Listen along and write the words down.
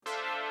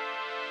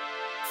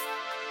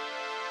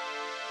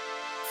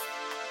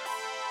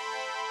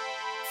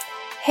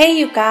Hey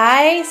you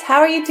guys, how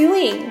are you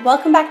doing?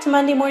 Welcome back to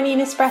Monday Morning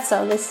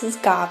Espresso. This is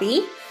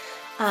Gabi.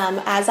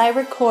 As I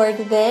record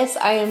this,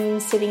 I am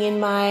sitting in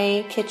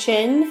my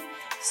kitchen,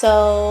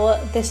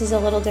 so this is a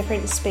little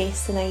different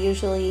space than I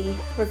usually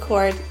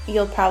record.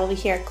 You'll probably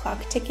hear a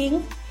clock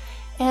ticking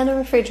and a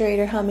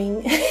refrigerator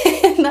humming,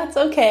 and that's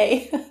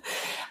okay.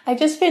 I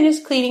just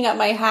finished cleaning up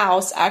my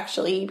house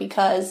actually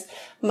because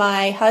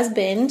my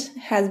husband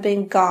has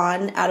been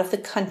gone out of the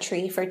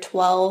country for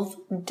 12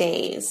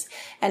 days.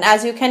 And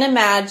as you can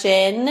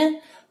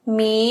imagine,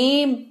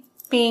 me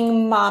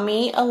being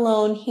mommy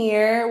alone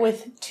here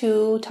with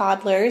two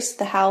toddlers,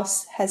 the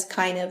house has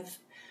kind of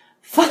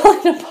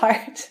fallen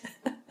apart.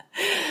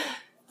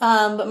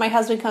 But my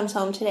husband comes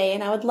home today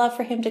and I would love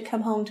for him to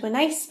come home to a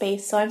nice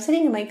space. So I'm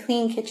sitting in my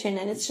clean kitchen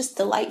and it's just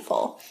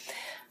delightful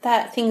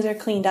that things are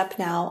cleaned up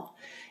now.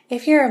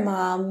 If you're a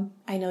mom,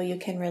 I know you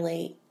can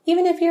relate.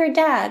 Even if you're a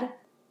dad,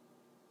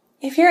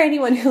 if you're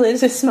anyone who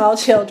lives with small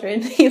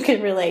children, you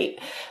can relate.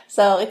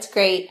 So it's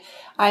great.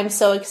 I'm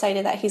so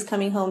excited that he's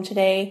coming home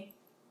today.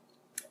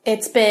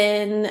 It's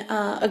been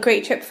a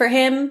great trip for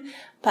him,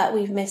 but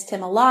we've missed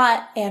him a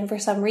lot. And for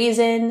some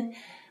reason,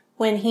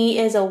 when he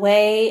is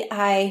away,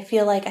 I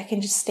feel like I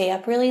can just stay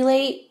up really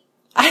late.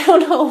 I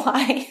don't know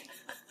why.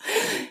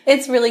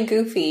 It's really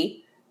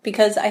goofy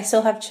because I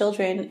still have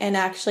children and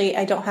actually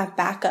I don't have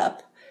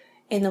backup.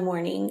 In the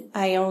morning,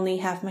 I only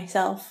have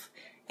myself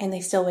and they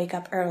still wake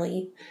up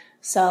early.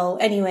 So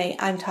anyway,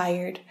 I'm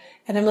tired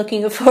and I'm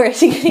looking forward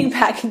to getting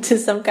back into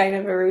some kind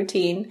of a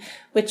routine,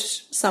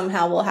 which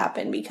somehow will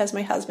happen because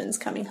my husband's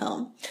coming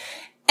home.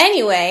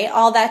 Anyway,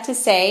 all that to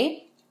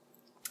say,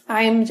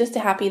 I'm just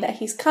happy that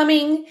he's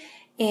coming.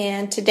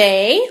 And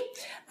today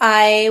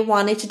I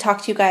wanted to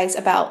talk to you guys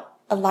about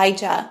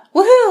Elijah.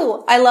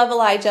 Woohoo! I love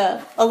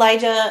Elijah.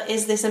 Elijah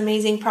is this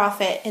amazing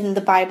prophet in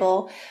the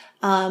Bible,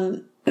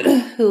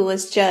 who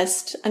was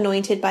just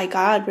anointed by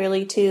God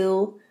really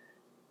to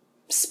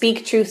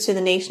speak truth to the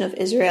nation of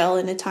Israel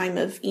in a time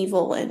of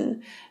evil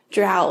and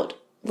drought,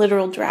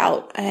 literal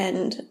drought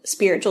and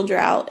spiritual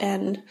drought.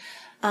 And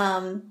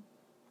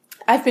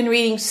I've been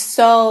reading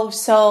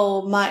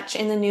so much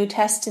in the New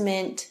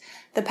Testament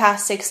the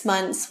past 6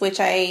 months, which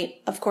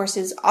of course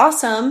is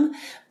awesome,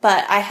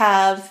 but I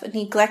have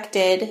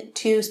neglected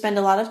to spend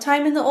a lot of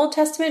time in the Old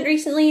Testament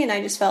recently, and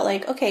I just felt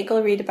like, okay,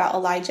 go read about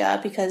Elijah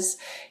because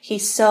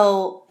he's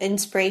so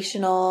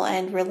inspirational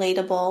and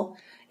relatable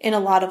in a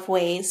lot of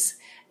ways.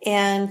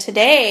 And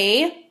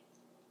today,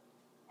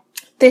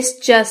 this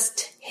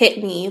just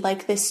hit me,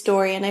 like this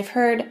story, and I've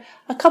heard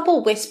a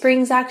couple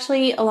whisperings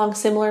actually along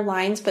similar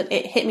lines, but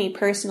it hit me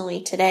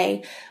personally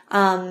today,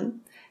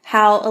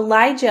 how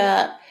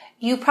Elijah...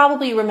 You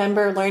probably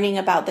remember learning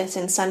about this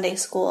in Sunday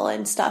school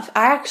and stuff.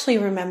 I actually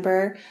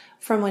remember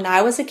from when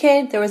I was a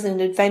kid, there was an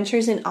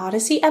Adventures in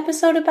Odyssey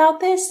episode about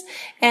this,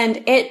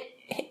 and it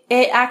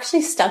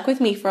actually stuck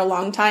with me for a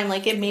long time.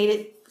 Like, it made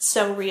it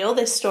so real,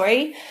 this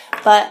story.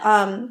 But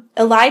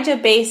Elijah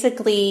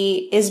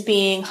basically is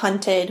being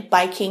hunted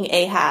by King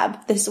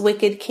Ahab. This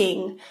wicked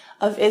king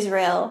of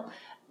Israel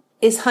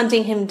is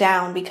hunting him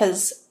down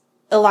because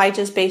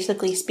Elijah's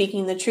basically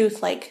speaking the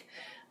truth, like,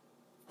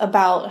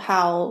 about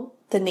how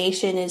the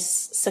nation is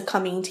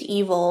succumbing to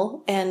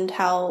evil and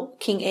how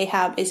King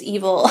Ahab is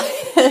evil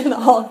and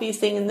all of these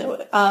things,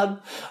 and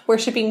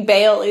worshiping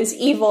Baal is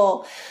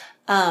evil.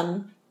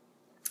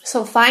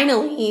 So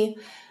finally,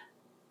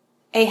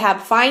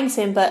 Ahab finds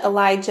him, but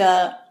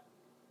Elijah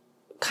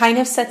kind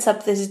of sets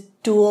up this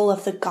duel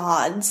of the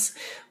gods,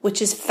 which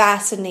is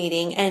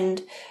fascinating,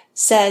 and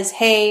says,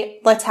 hey,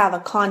 let's have a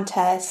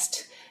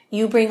contest.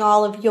 You bring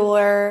all of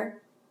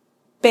your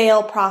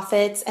Baal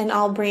prophets and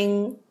I'll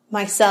bring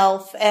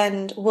myself,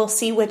 and we'll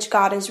see which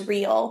God is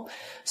real.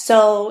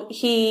 So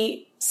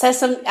he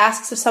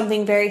asks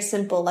something very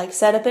simple, like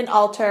set up an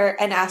altar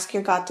and ask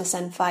your God to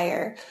send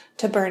fire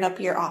to burn up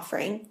your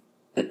offering,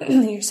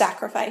 your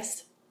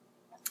sacrifice.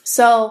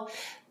 So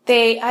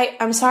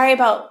I'm sorry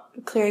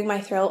about clearing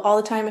my throat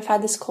all the time. I've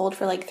had this cold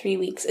for like 3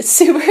 weeks. It's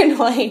super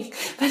annoying.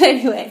 But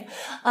anyway,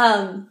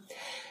 I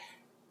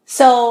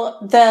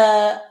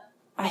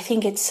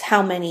think it's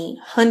how many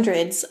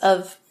hundreds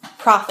of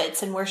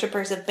prophets and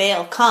worshipers of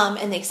Baal come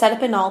and they set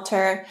up an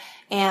altar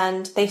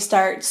and they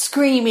start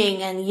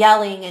screaming and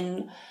yelling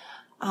and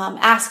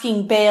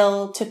asking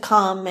Baal to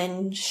come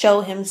and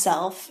show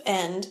himself.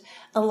 And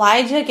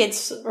Elijah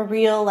gets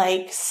real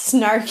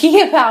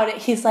snarky about it.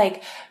 He's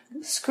like,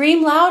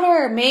 scream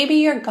louder. Maybe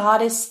your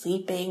God is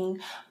sleeping.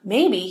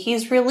 Maybe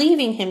he's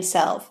relieving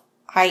himself,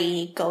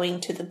 i.e. going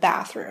to the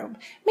bathroom.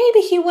 Maybe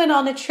he went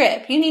on a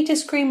trip. You need to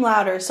scream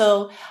louder.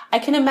 So I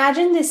can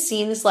imagine this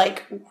scene is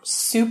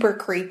super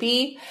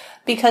creepy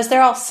because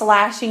they're all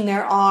slashing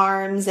their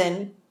arms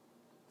and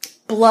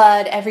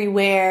blood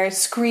everywhere,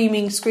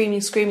 screaming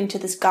to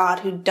this God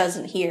who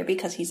doesn't hear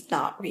because he's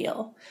not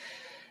real.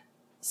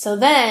 So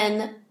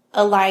then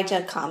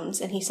Elijah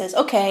comes and he says,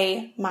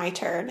 okay, my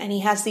turn. And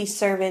he has these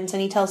servants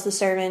and he tells the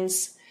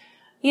servants,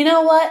 you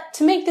know what?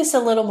 To make this a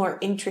little more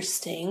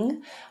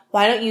interesting,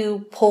 why don't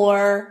you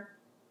pour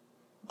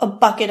a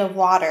bucket of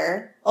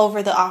water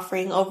over the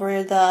offering,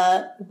 over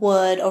the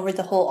wood, over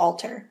the whole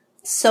altar.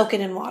 Soak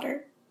it in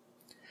water.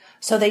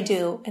 So they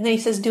do. And then he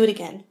says, do it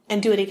again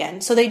and do it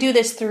again. So they do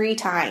this 3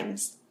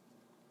 times.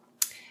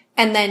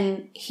 And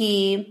then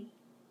he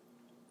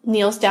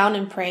kneels down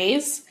and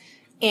prays,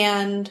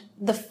 and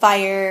the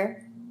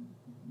fire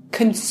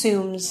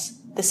consumes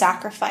the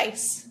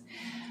sacrifice.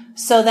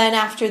 So then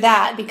after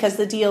that, because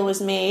the deal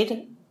was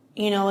made,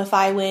 if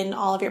I win,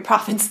 all of your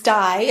prophets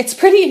die. It's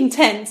pretty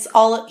intense.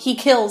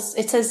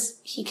 It says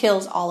he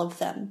kills all of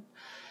them.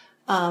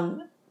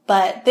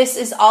 But this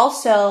is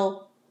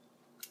also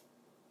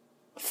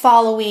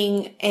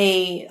following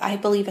I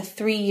believe a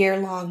 3-year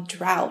long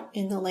drought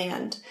in the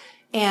land.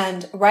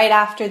 And right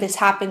after this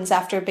happens,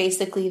 after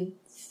basically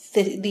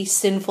these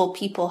sinful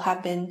people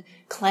have been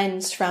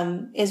cleansed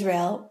from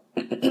Israel,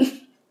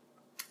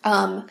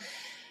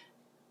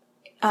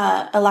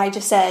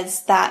 Elijah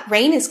says that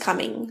rain is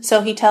coming.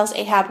 So he tells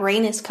Ahab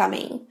rain is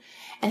coming.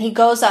 And he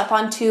goes up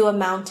onto a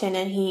mountain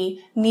and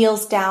he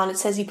kneels down. It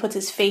says he puts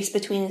his face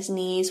between his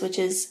knees, which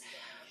is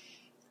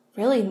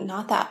really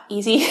not that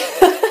easy.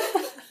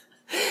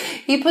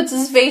 He puts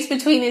his face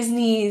between his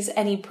knees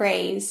and he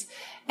prays.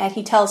 And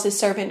he tells his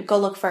servant, go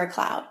look for a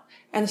cloud.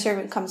 And the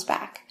servant comes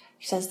back.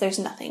 He says, there's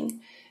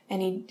nothing.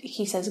 And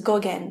he says, go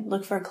again,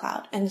 look for a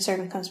cloud. And the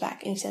servant comes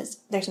back and he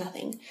says, there's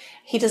nothing.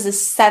 He does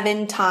this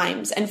 7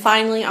 times. And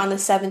finally, on the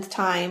 7th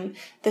time,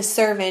 the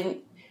servant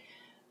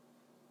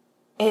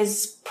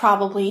is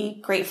probably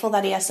grateful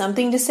that he has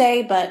something to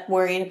say, but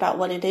worried about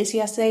what it is he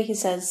has to say. He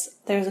says,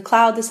 there's a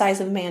cloud the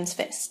size of a man's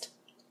fist.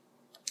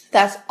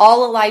 That's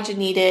all Elijah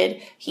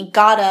needed. He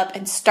got up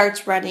and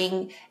starts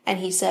running. And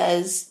he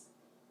says,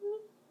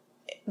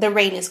 the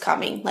rain is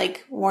coming.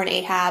 Like, warn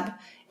Ahab.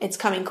 It's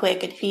coming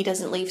quick. And if he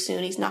doesn't leave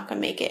soon, he's not going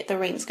to make it. The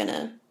rain's going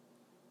to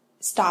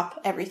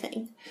stop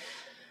everything.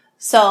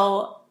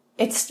 So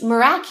it's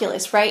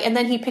miraculous, right? And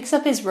then he picks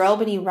up his robe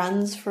and he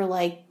runs for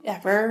like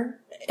ever.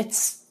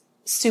 It's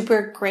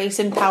super grace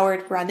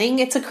empowered running.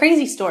 It's a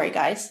crazy story,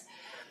 guys.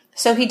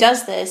 So he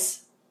does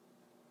this.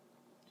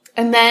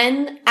 And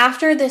then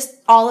after this,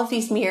 all of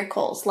these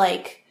miracles,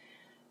 like,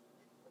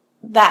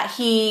 that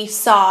he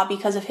saw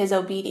because of his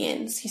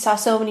obedience. He saw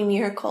so many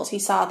miracles. He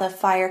saw the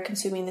fire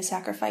consuming the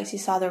sacrifice. He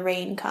saw the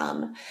rain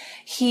come.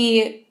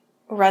 He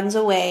runs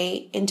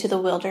away into the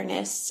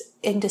wilderness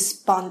in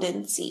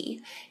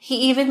despondency.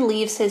 He even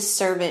leaves his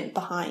servant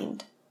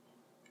behind.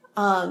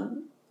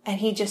 And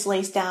he just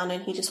lays down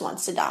and he just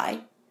wants to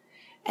die.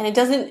 And it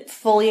doesn't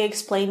fully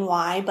explain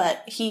why,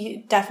 but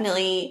he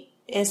definitely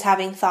is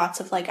having thoughts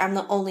of like, I'm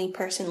the only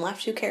person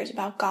left who cares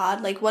about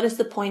God. Like, what is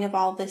the point of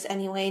all of this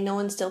anyway? No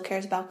one still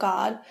cares about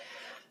God.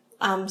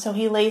 So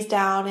he lays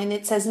down and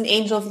it says an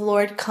angel of the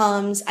Lord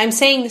comes. I'm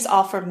saying this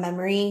all from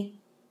memory.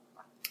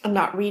 I'm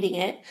not reading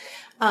it.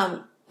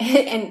 And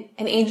an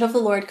angel of the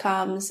Lord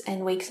comes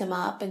and wakes him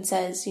up and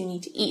says, you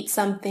need to eat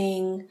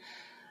something.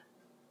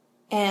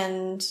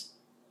 And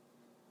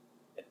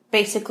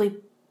basically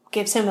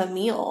gives him a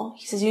meal.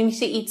 He says, you need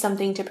to eat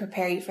something to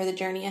prepare you for the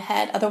journey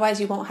ahead. Otherwise,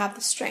 you won't have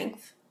the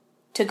strength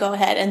to go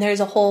ahead. And there's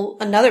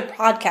another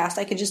podcast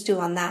I could just do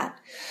on that.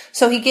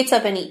 So he gets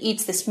up and he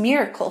eats this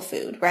miracle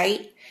food,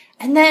 right?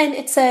 And then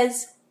it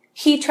says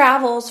he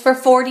travels for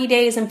 40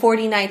 days and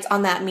 40 nights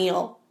on that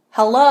meal.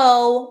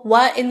 Hello?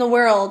 What in the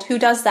world? Who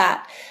does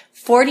that?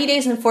 40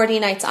 days and 40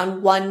 nights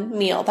on one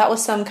meal. That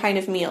was some kind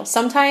of meal.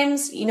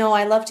 Sometimes,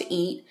 I love to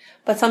eat,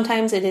 but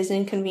sometimes it is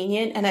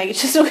inconvenient and I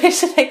just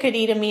wish that I could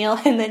eat a meal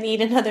and then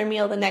eat another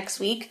meal the next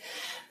week,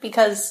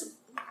 because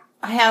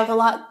I have a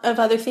lot of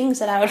other things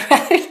that I would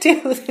rather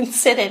do than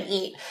sit and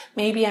eat.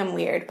 Maybe I'm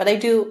weird, but I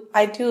do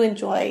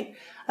enjoy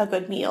a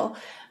good meal.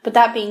 But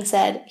that being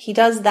said, he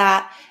does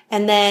that.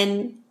 And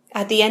then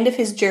at the end of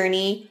his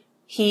journey,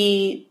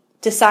 he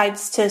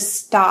decides to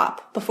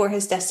stop before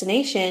his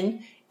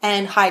destination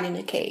and hide in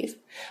a cave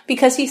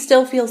because he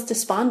still feels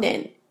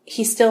despondent.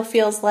 He still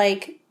feels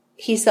like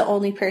he's the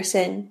only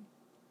person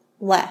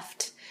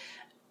left.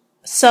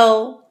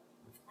 So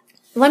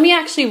let me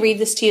actually read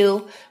this to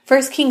you.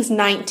 1 Kings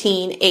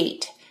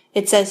 19:8.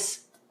 It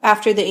says,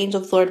 after the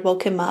angel of the Lord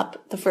woke him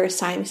up the first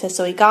time, it says,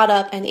 so he got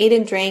up and ate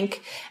and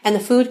drank, and the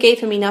food gave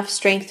him enough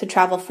strength to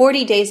travel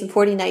 40 days and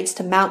 40 nights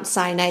to Mount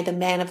Sinai, the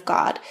mountain of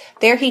God.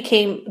 There he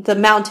came to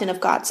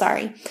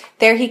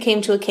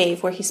a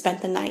cave where he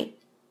spent the night.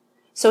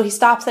 So he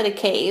stops at a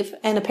cave,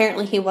 and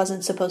apparently he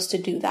wasn't supposed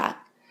to do that.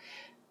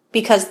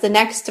 Because the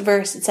next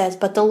verse it says,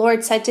 but the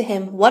Lord said to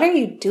him, what are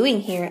you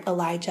doing here,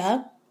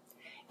 Elijah?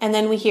 And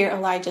then we hear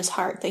Elijah's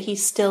heart, that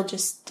he's still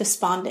just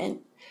despondent.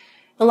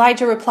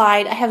 Elijah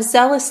replied, I have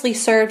zealously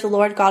served the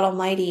Lord God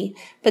Almighty,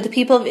 but the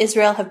people of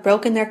Israel have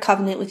broken their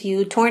covenant with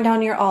you, torn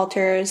down your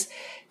altars,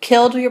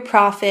 killed your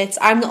prophets.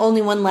 I'm the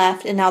only one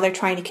left, and now they're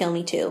trying to kill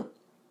me too.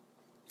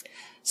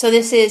 So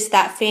this is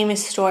that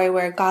famous story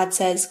where God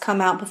says, come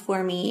out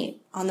before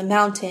me on the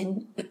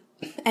mountain.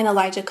 And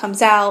Elijah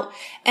comes out,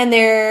 and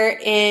there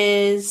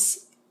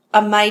is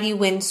a mighty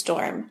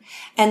windstorm.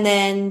 And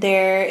then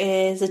there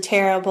is a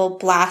terrible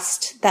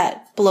blast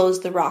that blows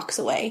the rocks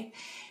away.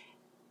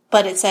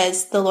 but it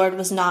says the Lord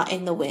was not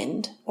in the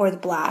wind or the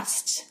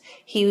blast.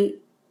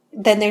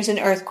 Then there's an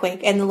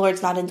earthquake, and the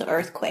Lord's not in the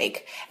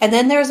earthquake. And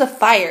then there's a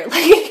fire.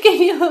 Like, can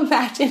you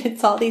imagine?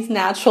 It's all these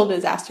natural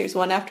disasters,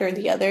 one after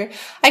the other.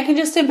 I can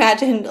just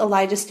imagine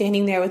Elijah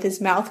standing there with his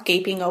mouth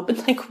gaping open,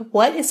 like,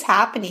 what is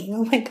happening?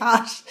 Oh my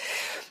gosh.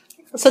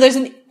 So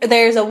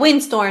there's a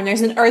windstorm,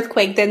 there's an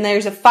earthquake, then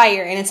there's a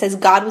fire, and it says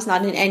God was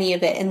not in any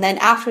of it. And then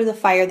after the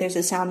fire, there's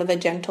a sound of a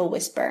gentle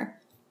whisper.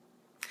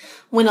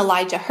 When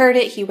Elijah heard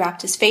it, he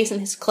wrapped his face in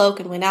his cloak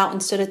and went out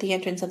and stood at the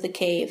entrance of the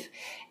cave.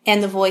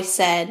 And the voice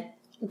said,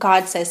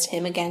 God says to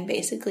him again,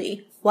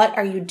 basically, what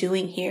are you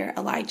doing here,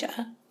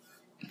 Elijah?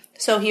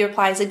 So he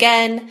replies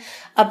again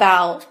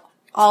about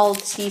all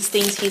these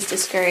things he's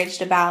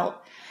discouraged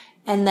about.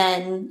 And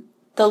then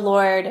the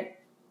Lord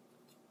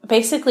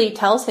basically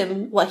tells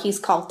him what he's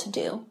called to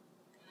do,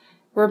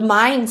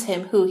 reminds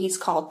him who he's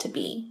called to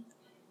be.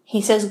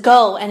 He says,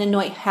 go and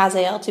anoint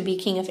Hazael to be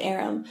king of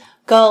Aram.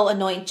 Go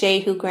anoint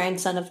Jehu,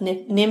 grandson of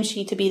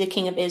Nimshi, to be the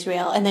king of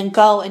Israel. And then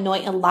go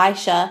anoint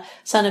Elisha,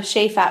 son of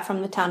Shaphat,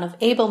 from the town of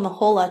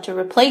Abel-Meholah, to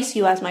replace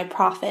you as my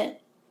prophet.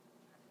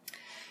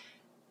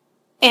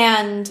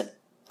 And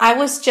I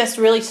was just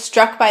really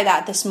struck by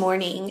that this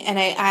morning. And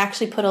I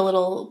actually put a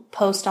little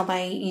post on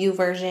my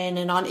YouVersion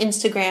and on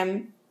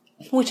Instagram,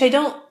 which I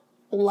don't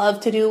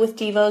love to do with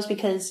Devos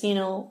because,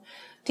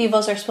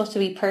 Devos are supposed to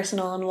be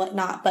personal and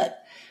whatnot, but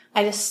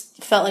I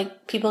just felt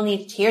like people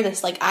needed to hear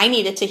this. Like, I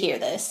needed to hear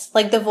this.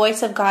 Like, the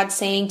voice of God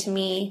saying to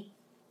me,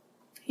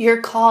 you're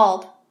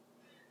called.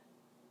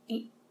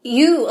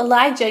 You,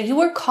 Elijah, you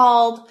were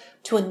called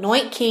to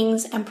anoint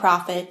kings and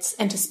prophets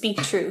and to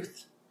speak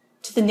truth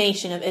to the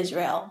nation of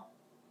Israel.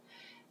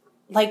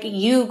 Like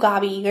you,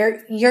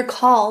 Gabi, you're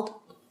called.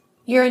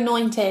 You're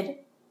anointed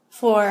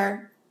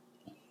for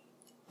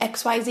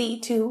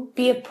XYZ to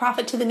be a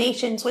prophet to the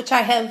nations, which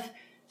I have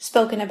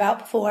spoken about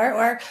before,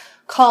 or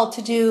called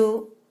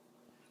to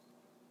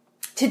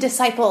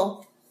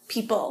disciple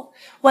people.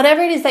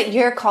 Whatever it is that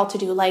you're called to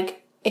do,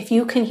 like if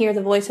you can hear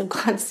the voice of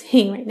God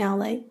saying right now,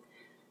 like,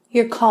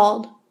 you're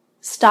called.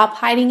 Stop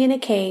hiding in a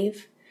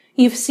cave.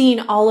 You've seen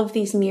all of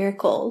these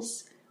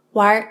miracles.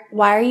 Why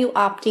are you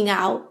opting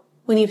out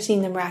when you've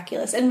seen the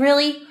miraculous? And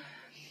really,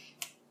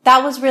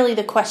 that was really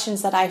the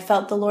questions that I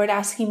felt the Lord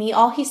asking me.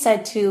 All he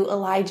said to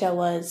Elijah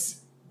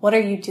was, what are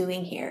you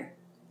doing here?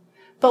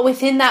 But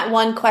within that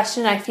one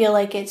question, I feel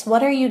like it's,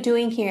 what are you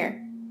doing here?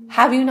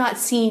 Have you not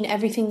seen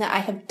everything that I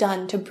have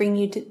done to bring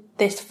you to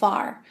this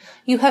far?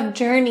 You have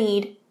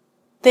journeyed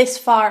this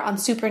far on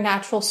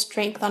supernatural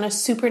strength, on a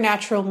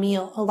supernatural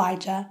meal,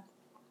 Elijah,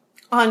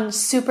 on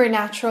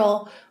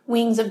supernatural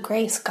wings of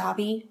grace,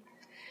 Gabi.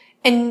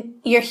 And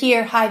you're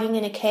here hiding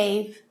in a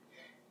cave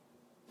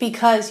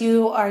because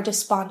you are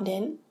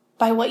despondent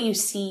by what you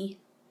see.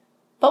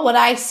 But what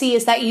I see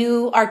is that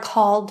you are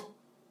called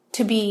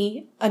to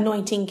be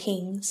anointing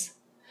kings.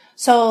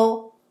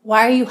 So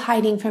why are you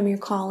hiding from your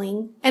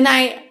calling? And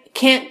I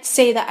can't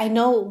say that I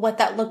know what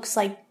that looks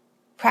like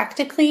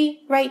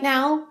practically right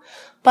now,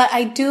 but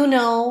I do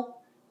know,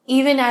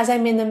 even as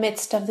I'm in the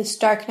midst of this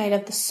dark night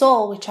of the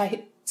soul, which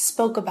I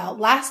spoke about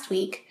last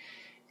week,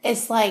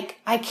 it's like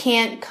I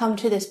can't come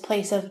to this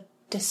place of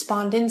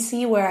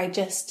despondency where I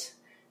just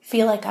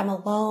feel like I'm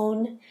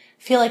alone,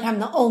 feel like I'm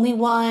the only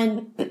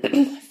one,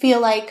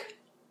 feel like,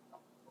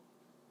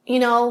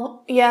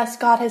 yes,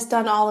 God has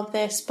done all of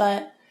this,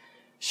 but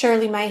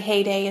surely my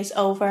heyday is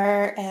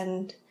over.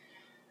 And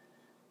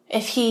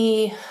if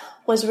he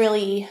was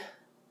really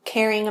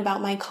caring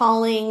about my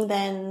calling,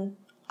 then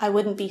I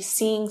wouldn't be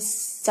seeing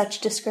such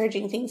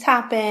discouraging things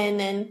happen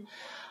and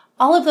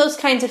all of those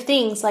kinds of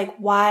things. Like,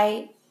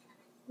 why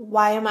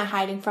am I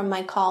hiding from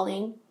my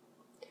calling?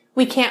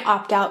 We can't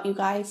opt out, you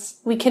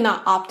guys. We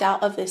cannot opt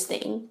out of this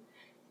thing.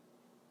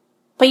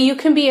 But you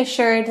can be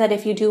assured that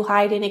if you do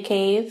hide in a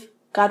cave,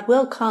 God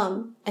will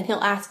come and he'll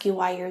ask you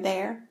why you're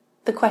there.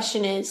 The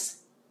question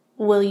is,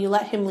 will you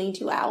let him lead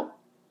you out?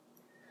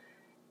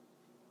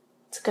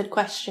 It's a good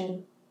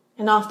question.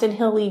 And often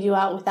he'll lead you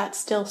out with that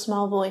still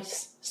small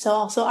voice. So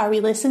also, are we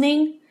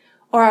listening,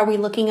 or are we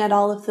looking at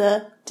all of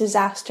the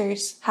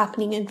disasters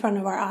happening in front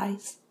of our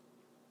eyes?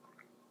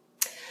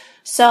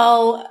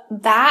 So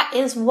that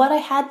is what I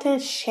had to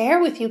share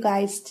with you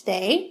guys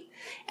today.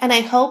 And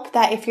I hope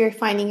that if you're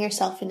finding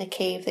yourself in a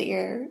cave, that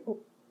you're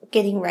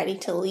getting ready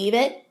to leave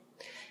it,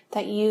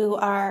 that you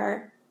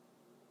are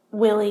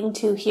willing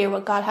to hear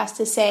what God has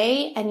to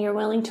say, and you're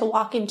willing to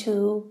walk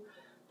into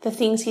the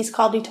things he's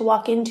called you to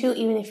walk into,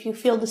 even if you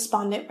feel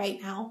despondent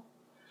right now.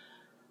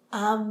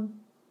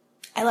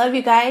 I love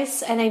you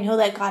guys, and I know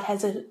that God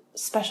has a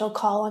special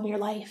call on your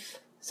life.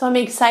 So I'm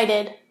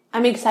excited.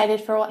 I'm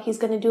excited for what he's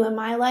going to do in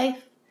my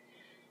life.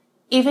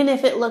 Even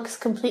if it looks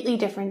completely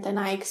different than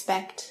I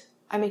expect,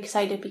 I'm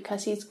excited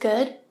because he's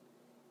good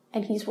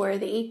and he's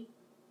worthy.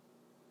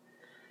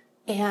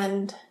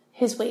 And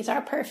his ways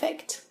are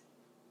perfect.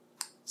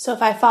 So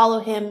if I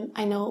follow him,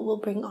 I know it will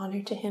bring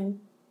honor to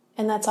him.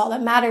 And that's all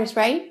that matters,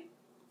 right?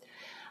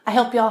 I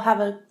hope you all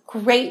have a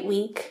great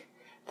week,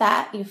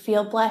 that you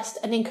feel blessed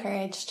and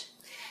encouraged.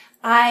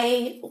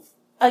 I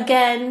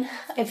again,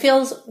 it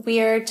feels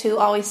weird to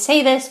always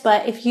say this,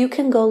 but if you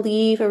can go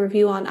leave a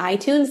review on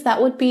iTunes,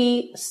 that would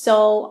be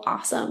so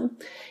awesome.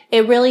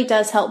 It really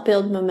does help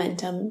build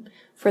momentum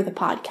for the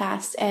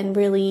podcast, and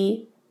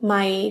really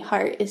my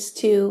heart is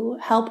to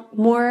help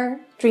more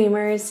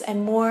dreamers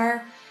and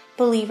more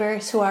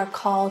believers who are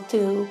called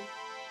to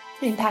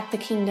impact the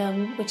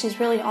kingdom, which is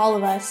really all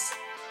of us,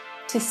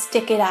 to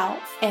stick it out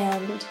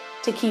and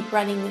to keep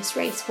running this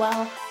race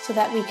well so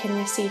that we can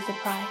receive the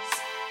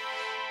prize.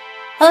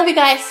 I love you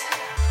guys.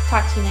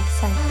 Talk to you next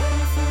time.